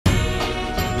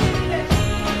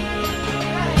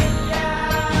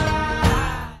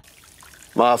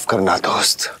माफ करना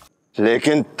दोस्त,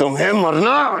 लेकिन तुम्हें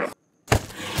मरना।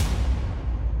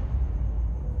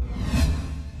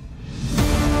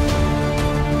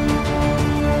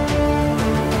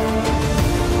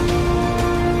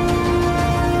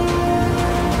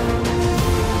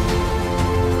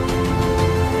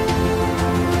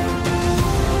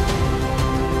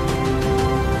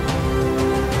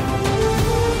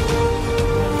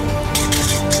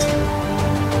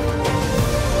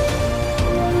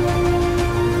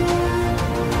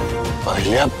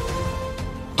 अहिल्या,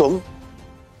 तुम?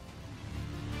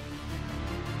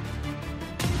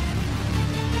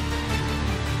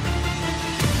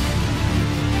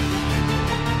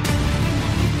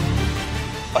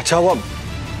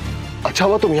 अच्छा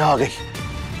हुआ तुम यहां आ गई।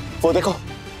 वो देखो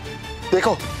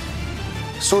देखो,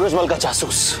 सूरजमल का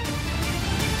जासूस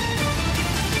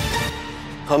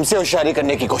हमसे होशियारी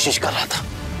करने की कोशिश कर रहा था,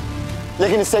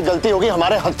 लेकिन इससे गलती होगी,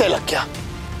 हमारे हत्थे लग गया।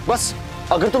 बस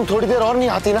अगर तुम थोड़ी देर और नहीं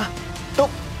आती ना, तो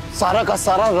सारा का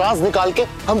सारा राज निकाल के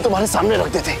हम तुम्हारे सामने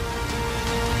रख देते।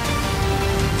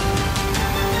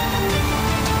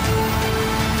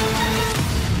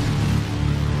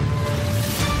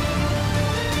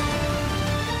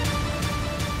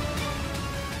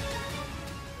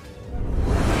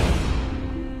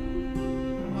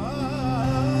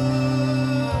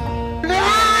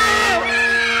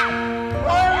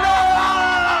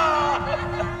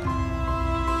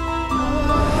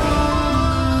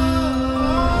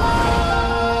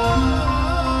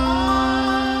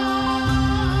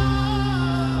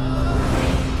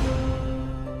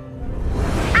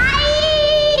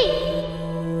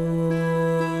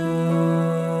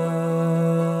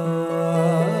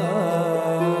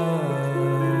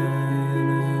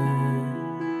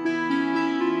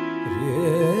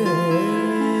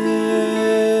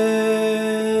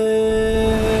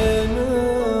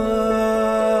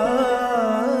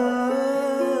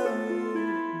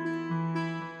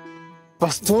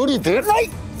 बस थोड़ी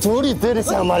देर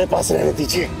इसे हमारे पास रहने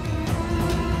दीजिए।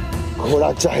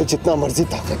 घोड़ा चाहे जितना मर्जी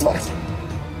ताकतवर,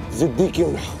 जिद्दी क्यों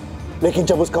ना, लेकिन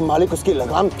जब उसका मालिक उसकी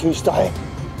लगाम खींचता है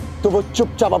तो वो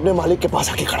चुपचाप अपने मालिक के पास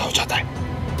आके खड़ा हो जाता है।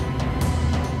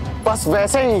 बस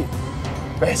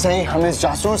वैसे ही हम इस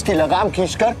जासूस की लगाम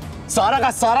खींचकर सारा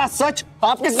का सारा सच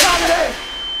आपके सामने।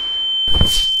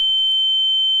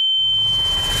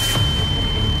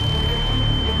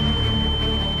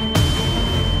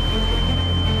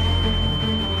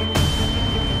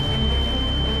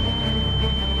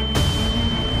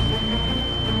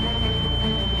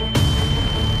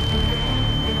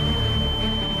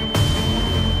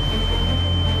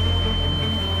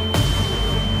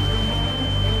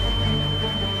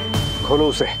 खोलो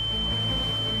उसे,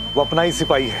 वो अपना ही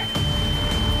सिपाही है,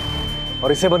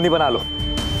 और इसे बंदी बना लो।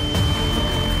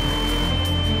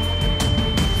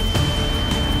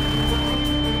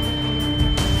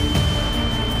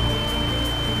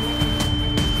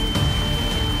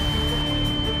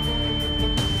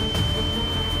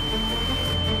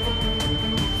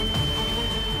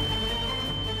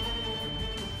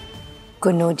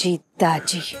 गुनोजी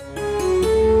दाजी,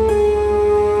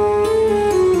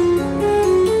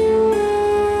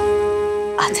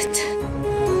 आदत,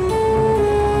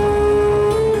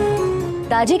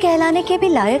 दाजी कहलाने के भी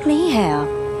लायक नहीं है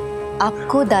आप।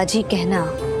 आपको दाजी कहना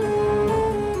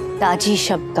दाजी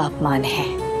शब्द का अपमान है।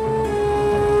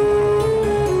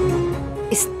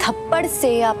 इस थप्पड़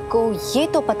से आपको ये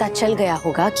तो पता चल गया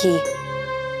होगा कि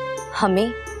हमें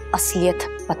असलियत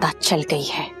पता चल गई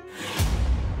है।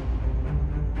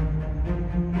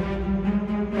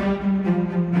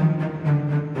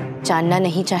 जानना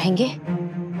नहीं चाहेंगे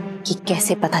कि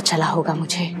कैसे पता चला होगा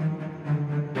मुझे?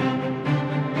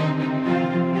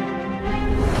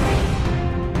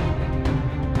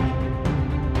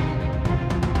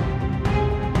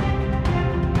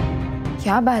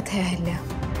 क्या बात है अहिल्या?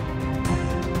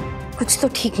 कुछ तो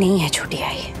ठीक नहीं है छोटी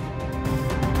आई।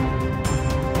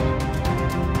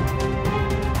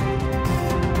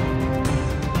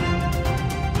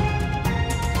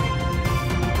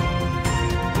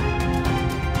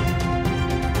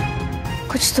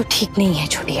 कुछ तो ठीक नहीं है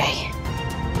छोटी आई।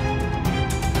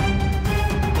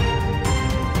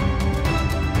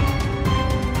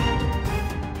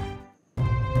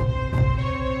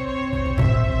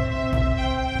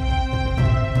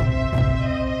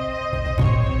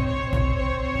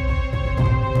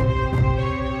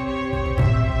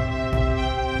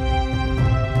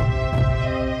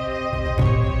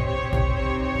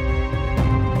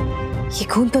 ये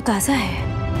खून तो ताजा है।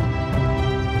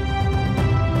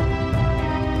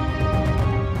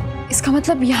 इसका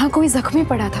मतलब यहाँ कोई जख्मी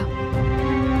पड़ा था,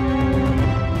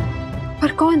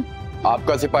 पर कौन?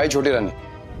 आपका सिपाही छोटी रानी।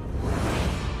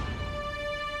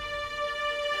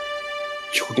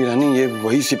 छोटी रानी, ये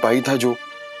वही सिपाही था जो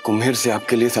कुम्हेर से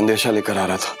आपके लिए संदेशा लेकर आ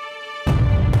रहा था।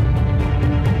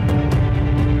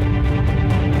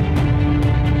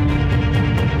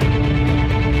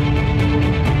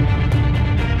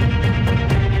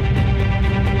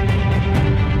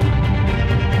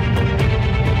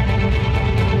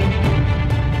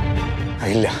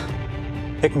 अहिल्या,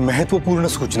 एक महत्वपूर्ण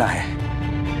सूचना है।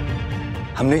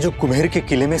 हमने जो कुम्हेर के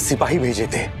किले में सिपाही भेजे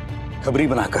थे खबरी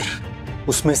बनाकर,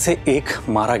 उसमें से एक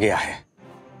मारा गया है।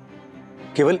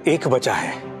 केवल एक बचा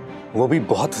है, वो भी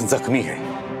बहुत जख्मी है।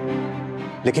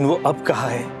 लेकिन वो अब कहाँ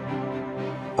है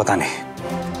पता नहीं।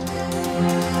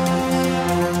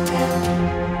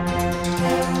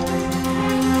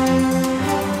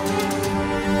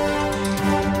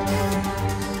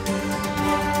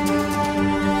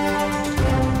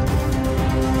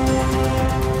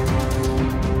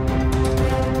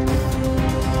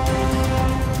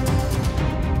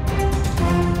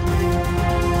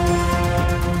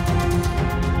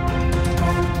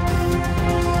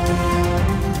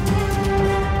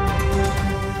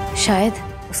 शायद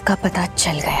उसका पता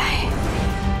चल गया है।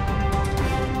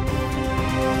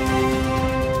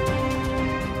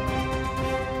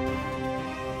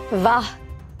 वाह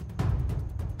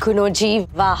गुनोजी,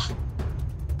 वाह!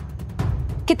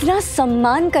 कितना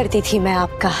सम्मान करती थी मैं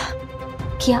आपका।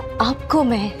 क्या आपको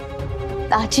मैं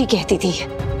दाजी कहती थी?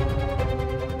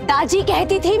 दाजी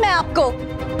कहती थी मैं आपको।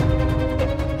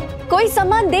 कोई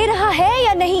सम्मान दे रहा है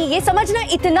या नहीं, ये समझना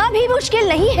इतना भी मुश्किल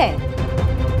नहीं है।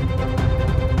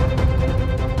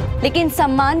 लेकिन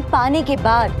सम्मान पाने के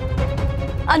बाद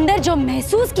अंदर जो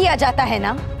महसूस किया जाता है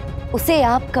ना, उसे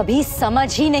आप कभी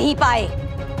समझ ही नहीं पाए।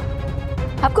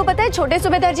 आपको पता है छोटे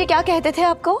सूबेदार जी क्या कहते थे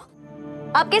आपको?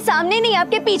 आपके सामने नहीं,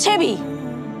 आपके पीछे भी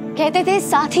कहते थे,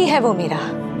 साथी है वो मेरा।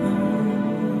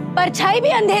 परछाई भी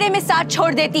अंधेरे में साथ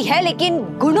छोड़ देती है, लेकिन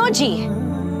गुनोजी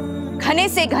घने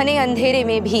से घने अंधेरे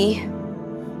में भी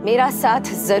मेरा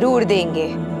साथ जरूर देंगे।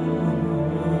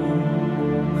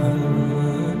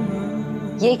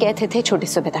 ये कहते थे छोटे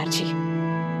सूबेदार जी।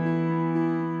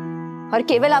 और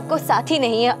केवल आपको साथी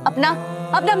नहीं है,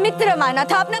 अपना मित्र माना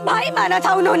था, अपना भाई माना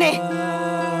था उन्होंने।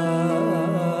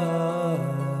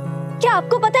 क्या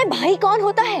आपको पता है भाई कौन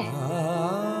होता है?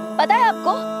 पता है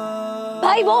आपको?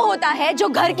 भाई वो होता है जो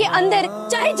घर के अंदर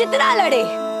चाहे जितना लड़े,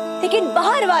 लेकिन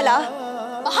बाहर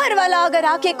वाला अगर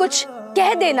आके कुछ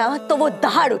कह देना तो वो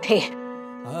दहाड़ उठे।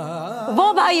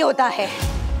 वो भाई होता है।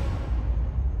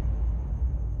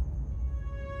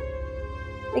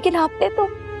 लेकिन आपने तो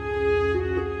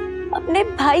अपने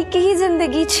भाई की ही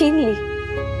जिंदगी छीन ली।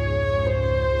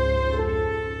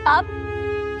 आप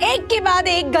एक के बाद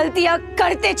एक गलतियां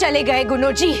करते चले गए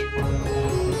गुनोजी।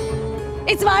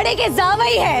 इस वाड़े के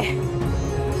जावई है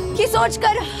कि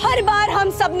सोचकर हर बार हम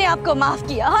सबने आपको माफ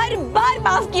किया, हर बार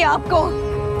माफ किया आपको।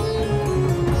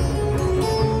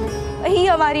 वही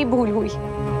हमारी भूल हुई,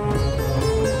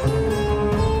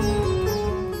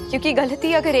 क्योंकि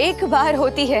गलती अगर एक बार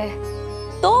होती है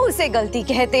तो उसे गलती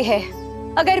कहते हैं,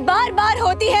 अगर बार बार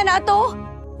होती है ना तो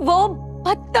वो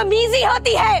बदतमीजी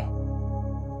होती है,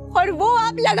 और वो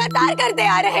आप लगातार करते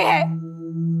आ रहे हैं।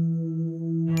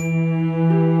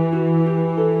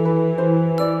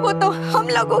 वो तो हम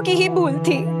लोगों की ही भूल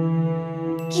थी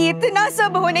कि इतना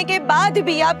सब होने के बाद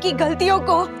भी आपकी गलतियों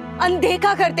को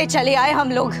अनदेखा करते चले आए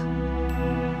हम लोग।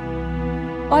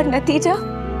 और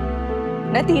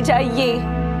नतीजा ये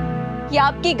कि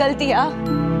आपकी गलतियां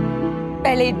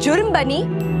पहले जुर्म बनी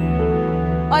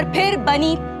और फिर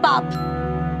बनी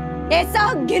पाप। ऐसा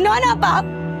घिनौना पाप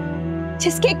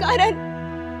जिसके कारण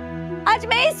आज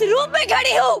मैं इस रूप में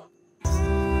खड़ी हूं।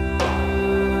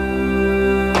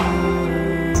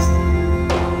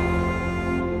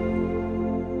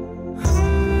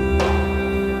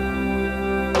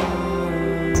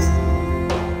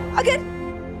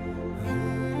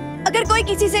 अगर कोई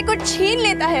किसी से कुछ छीन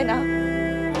लेता है ना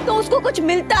तो उसको कुछ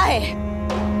मिलता है।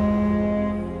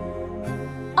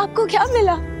 आपको क्या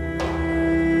मिला?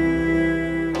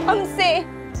 हमसे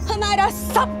हमारा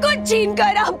सब कुछ छीन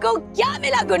कर आपको क्या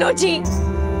मिला गुनोजी?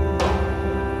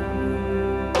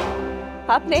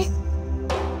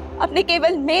 आपने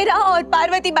केवल मेरा और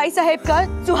पार्वती बाई साहेब का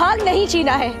सुहाग नहीं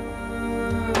छीना है,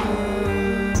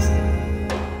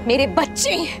 मेरे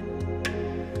बच्चे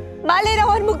मालेरा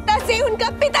और मुक्ता से उनका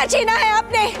पिता छीना है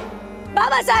आपने,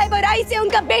 बाबा साहेब और आई से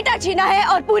उनका बेटा छीना है,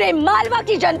 और पूरे मालवा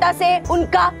की जनता से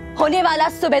उनका होने वाला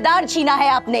सूबेदार छीना है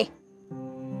आपने।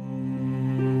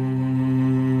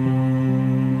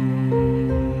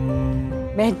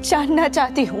 मैं जानना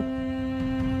चाहती हूं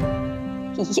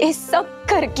कि ये सब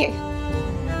करके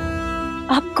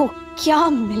आपको क्या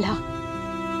मिला?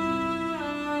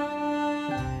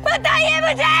 बताइए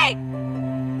मुझे,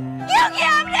 क्या क्यों किया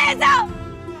हमने ऐसा?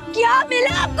 क्या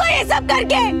मिला आपको ये सब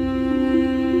करके?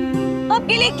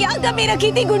 आपके लिए क्या कमी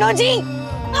रखी थी गुनोजी?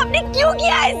 हमने क्यों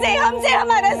किया ऐसे? हमसे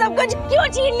हमारा सब कुछ क्यों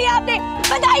छीन लिया आपने?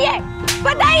 बताइए,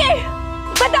 बताइए,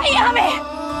 बताइए हमें,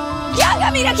 क्या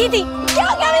कमी रखी थी? क्या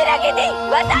कमी रखी थी?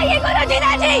 बताइए गुनोजी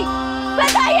जी,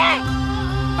 बताइए।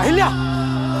 अहिल्या,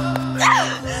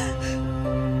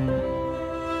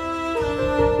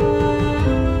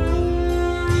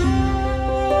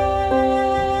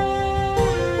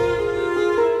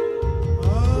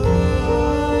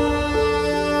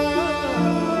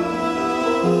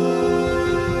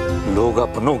 लोग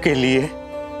अपनों के लिए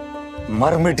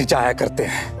मर मिट जाया करते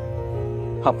हैं,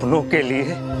 अपनों के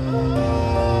लिए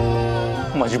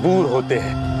मजबूर होते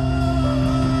हैं,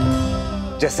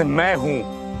 जैसे मैं हूं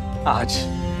आज।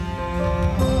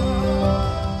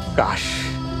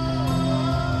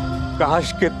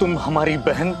 काश कि तुम हमारी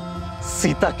बहन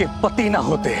सीता के पति ना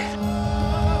होते।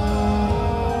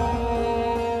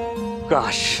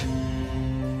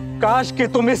 काश कि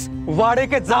तुम इस वाड़े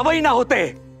के जावई ना होते,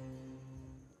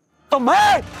 तो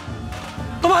मैं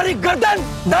तुम्हारी गर्दन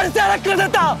धड़ से अलग कर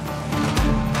देता।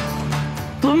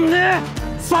 तुमने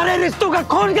सारे रिश्तों का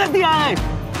खून कर दिया है।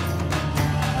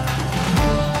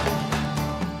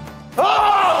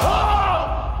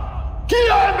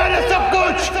 किया है मैंने सब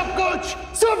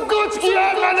कुछ किया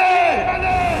है मैंने।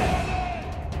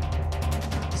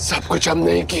 सब कुछ हम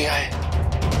नहीं किया है।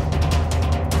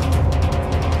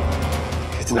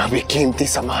 इतना भी कीमती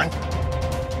सामान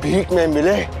भीख में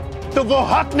मिले तो वो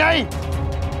हक नहीं,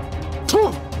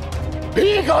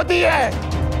 भीख होती है।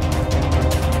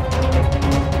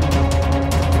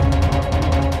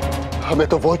 हमें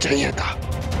तो वो चाहिए था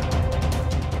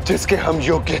जिसके हम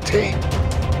योग्य थे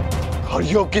और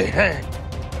योग्य हैं।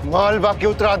 मालवा के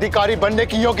उत्तराधिकारी बनने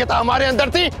की योग्यता हमारे अंदर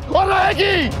थी और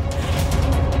रहेगी।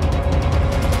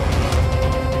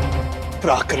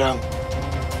 पराक्रम,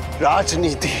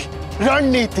 राजनीति,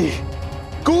 रणनीति,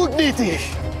 कूटनीति,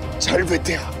 छल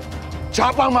विद्या,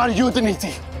 छापामार युद्ध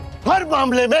नीति, हर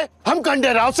मामले में हम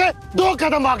खंडेराव से 2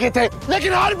 कदम आगे थे,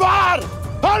 लेकिन हर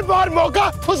बार मौका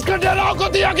उस खंडेराव को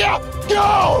दिया गया।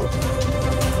 क्यों?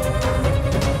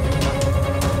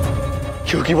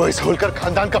 क्योंकि वो इस होलकर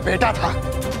खानदान का बेटा था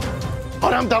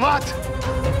और हम दामाद।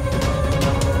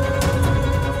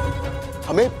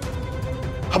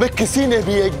 हमें किसी ने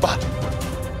भी एक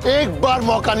बार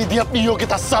मौका नहीं दिया अपनी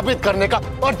योग्यता साबित करने का,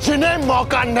 और जिन्हें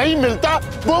मौका नहीं मिलता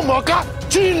वो मौका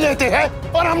छीन लेते हैं,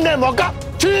 और हमने मौका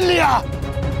छीन लिया।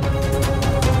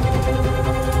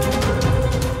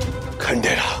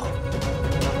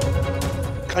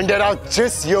 खंडेराव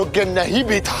जिस योग्य नहीं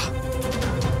भी था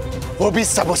वो भी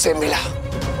सब उसे मिला।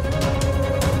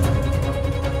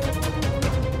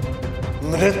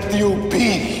 मृत्यु भी।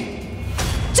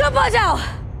 चुप हो जाओ।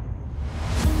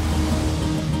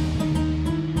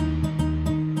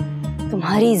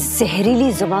 तुम्हारी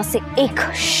जहरीली जुबान से एक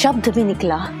शब्द भी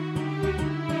निकला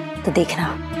तो देखना।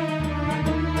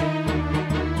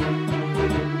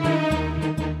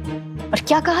 और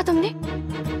क्या कहा तुमने?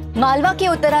 मालवा के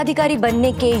उत्तराधिकारी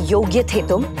बनने के योग्य थे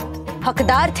तुम,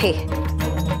 हकदार थे,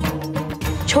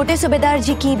 छोटे सूबेदार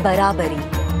जी की बराबरी,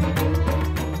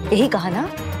 यही कहा ना?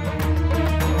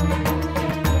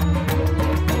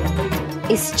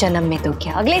 इस जन्म में तो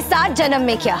क्या, अगले 7 जन्म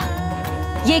में क्या,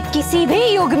 ये किसी भी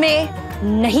युग में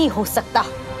नहीं हो सकता।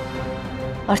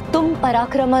 और तुम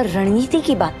पराक्रम और रणनीति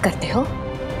की बात करते हो।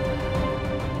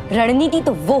 रणनीति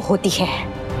तो वो होती है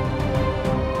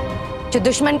जो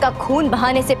दुश्मन का खून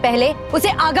बहाने से पहले उसे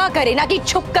आगाह करे, ना कि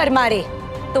छुप कर मारे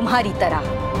तुम्हारी तरह।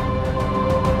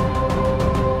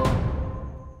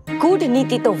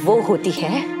 कूटनीति तो वो होती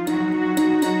है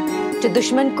जो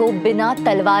दुश्मन को बिना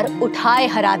तलवार उठाए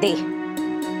हरा दे,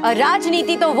 और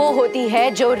राजनीति तो वो होती है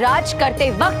जो राज करते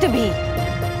वक्त भी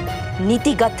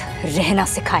नीतिगत रहना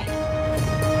सिखाए।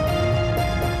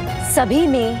 सभी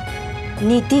में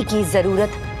नीति की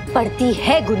जरूरत पड़ती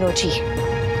है गुनोजी,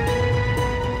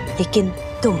 लेकिन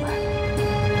तुम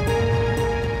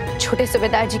छोटे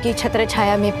सूबेदार जी की छत्र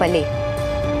छाया में पले,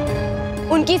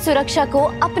 उनकी सुरक्षा को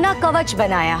अपना कवच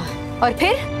बनाया, और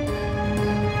फिर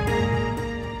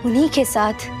उन्हीं के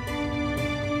साथ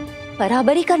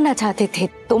बराबरी करना चाहते थे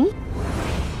तुम।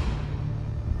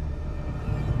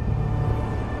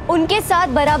 उनके साथ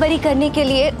बराबरी करने के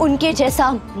लिए उनके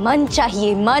जैसा मन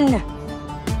चाहिए, मन।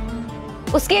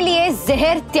 उसके लिए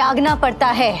जहर त्यागना पड़ता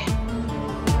है।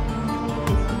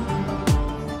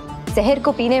 जहर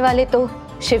को पीने वाले तो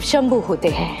शिवशंभु होते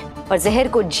हैं, और जहर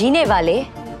को जीने वाले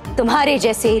तुम्हारे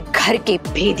जैसे घर के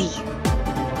भेदी।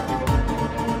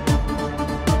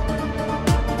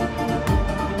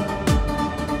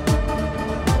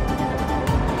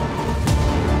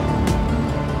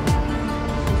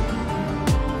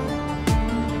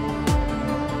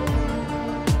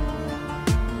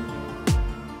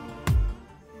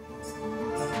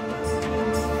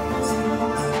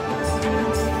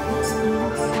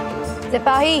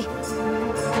 सिपाही,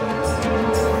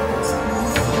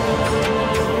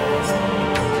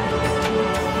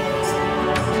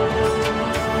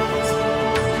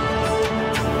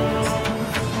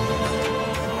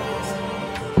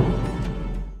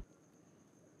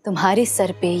 तुम्हारे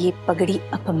सर पे ये पगड़ी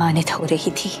अपमानित हो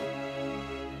रही थी।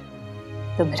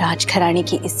 तुम राजघराने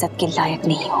की इज्जत के लायक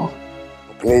नहीं हो।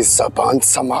 अपनी जबान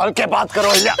संभाल के बात करो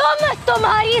अहिल्या।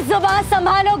 तुम्हारी जुबान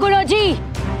संभालो गुणोजी,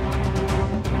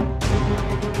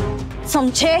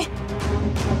 समझे?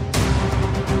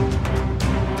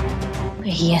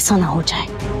 कहीं ऐसा ना हो जाए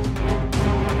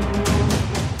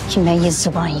कि मैं ये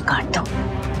जुबान ही काट दूं।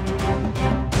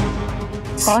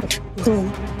 काट दूं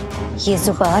ये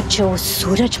जुबान जो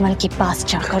सूरजमल के पास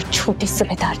जाकर छोटे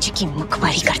सूबेदार जी की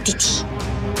मुखबारी करती थी।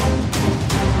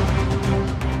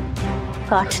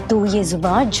 काट दूं ये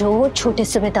जुबान जो छोटे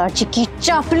सूबेदार जी की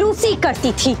चापलूसी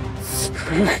करती थी।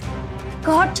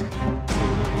 काट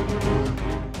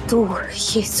दूं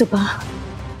ये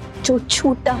जुबान जो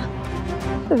झूठा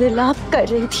विलाप कर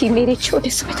रही थी मेरे छोटे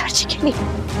सूबेदार जी के लिए।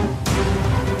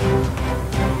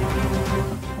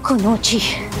 गुनोजी,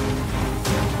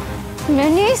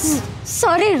 मैंने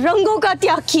सारे रंगों का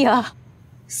त्याग किया,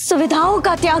 सुविधाओं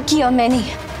का त्याग किया, मैंने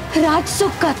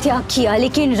राजसुख का त्याग किया,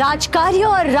 लेकिन राजकार्य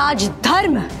और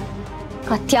राजधर्म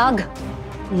का त्याग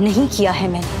नहीं किया है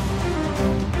मैंने।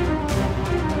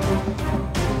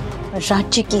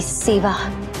 राज्य की सेवा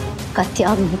का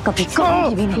त्याग मैं कभी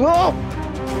करूंगी भी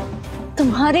नहीं।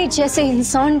 तुम्हारे जैसे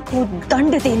इंसान को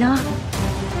दंड देना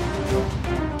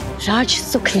राज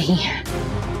सुख नहीं है,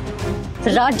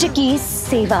 राज्य की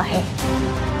सेवा है।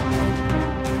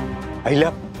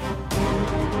 अहिल्या,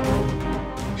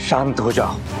 शांत हो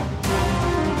जाओ।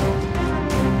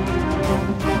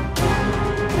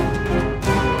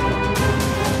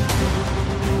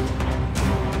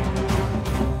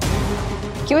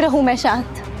 क्यों रहूं मैं शांत?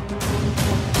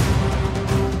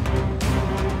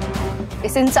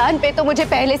 इस इंसान पे तो मुझे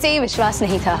पहले से ही विश्वास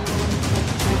नहीं था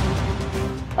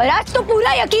और आज तो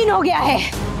पूरा यकीन हो गया है।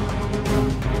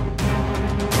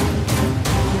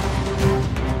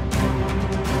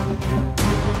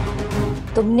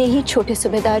 तुमने ही छोटे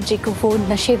सूबेदार जी को वो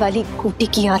नशे वाली गोटी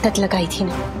की आदत लगाई थी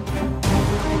ना।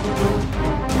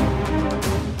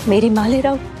 मेरी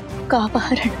मालेराव का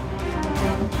अपहरण,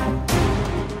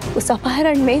 उस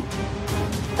अपहरण में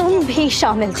तुम भी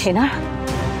शामिल थे ना?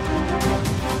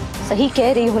 सही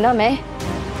कह रही हूं ना मैं?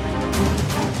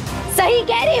 सही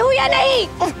कह रही हूं या नहीं?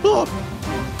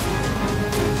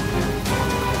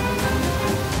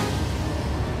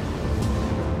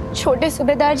 छोटे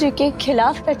सूबेदार जी के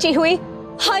खिलाफ रची हुई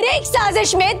हर एक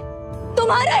साजिश में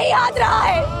तुम्हारा ही हाथ रहा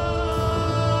है।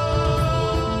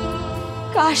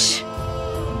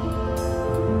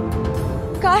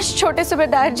 काश छोटे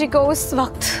सूबेदार जी को उस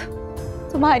वक्त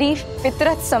तुम्हारी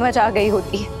फितरत समझ आ गई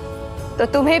होती तो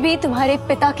तुम्हें भी तुम्हारे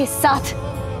पिता के साथ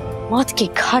मौत की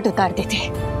घाट उतार देते।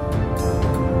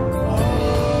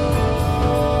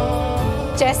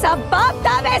 जैसा बाप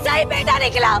था वैसा ही बेटा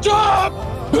निकला। चुप,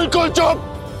 बिल्कुल चुप।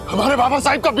 हमारे बाबा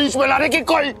साहिब का बीच में लाने की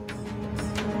कोई।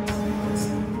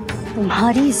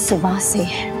 तुम्हारी जुबान से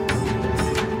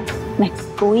मैं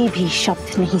कोई भी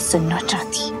शब्द नहीं सुनना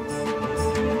चाहती,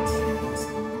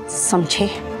 समझे?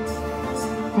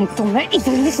 मैं तुम्हें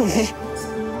इधर नहीं सुने।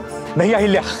 नहीं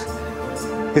अहिल्या,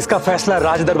 इसका फैसला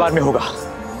राज दरबार में होगा।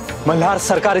 मल्हार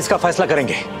सरकार इसका फैसला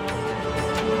करेंगे।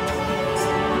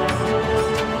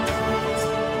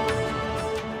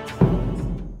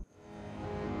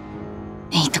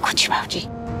 नहीं तो कुछ बाबूजी,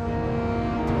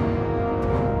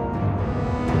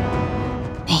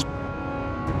 नहीं।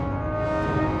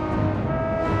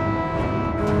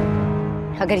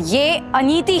 अगर ये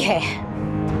अनीति है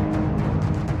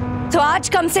तो आज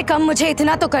कम से कम मुझे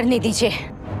इतना तो करने दीजिए।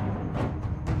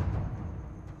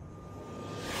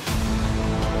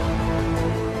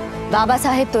 बाबा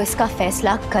साहेब तो इसका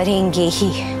फैसला करेंगे ही,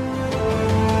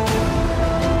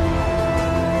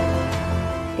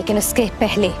 लेकिन उसके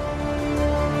पहले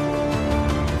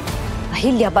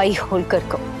अहिल्या बाई होलकर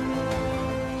को,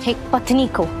 एक पत्नी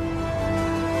को,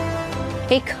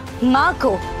 एक मां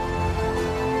को,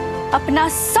 अपना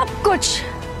सब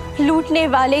कुछ लूटने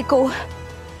वाले को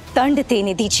दंड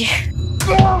देने दीजिए।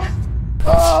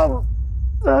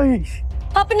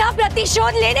 अपना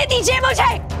प्रतिशोध लेने दीजिए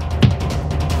मुझे।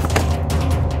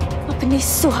 अपने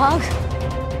सुहाग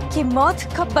की मौत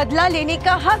का बदला लेने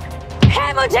का हक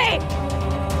है मुझे।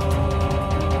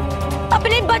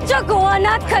 अपने बच्चों को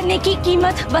अनाथ करने की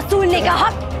कीमत वसूलने का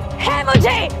हक है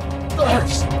मुझे।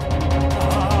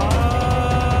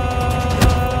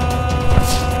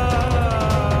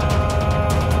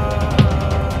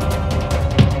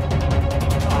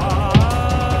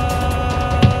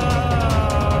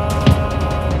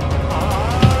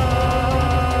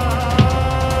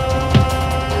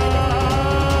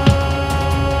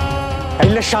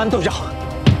 शांत हो जाओ।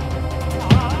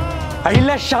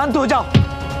 अहिल्या शांत हो जाओ।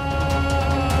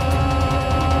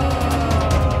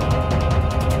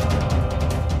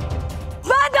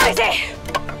 बात दो इसे।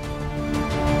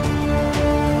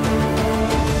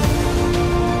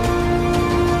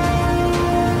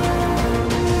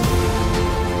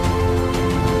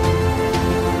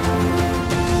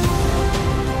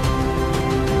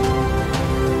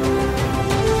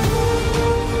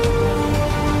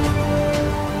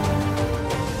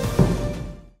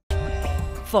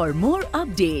 For more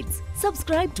updates,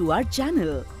 subscribe to our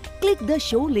channel, click the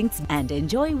show links and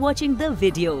enjoy watching the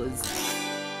videos.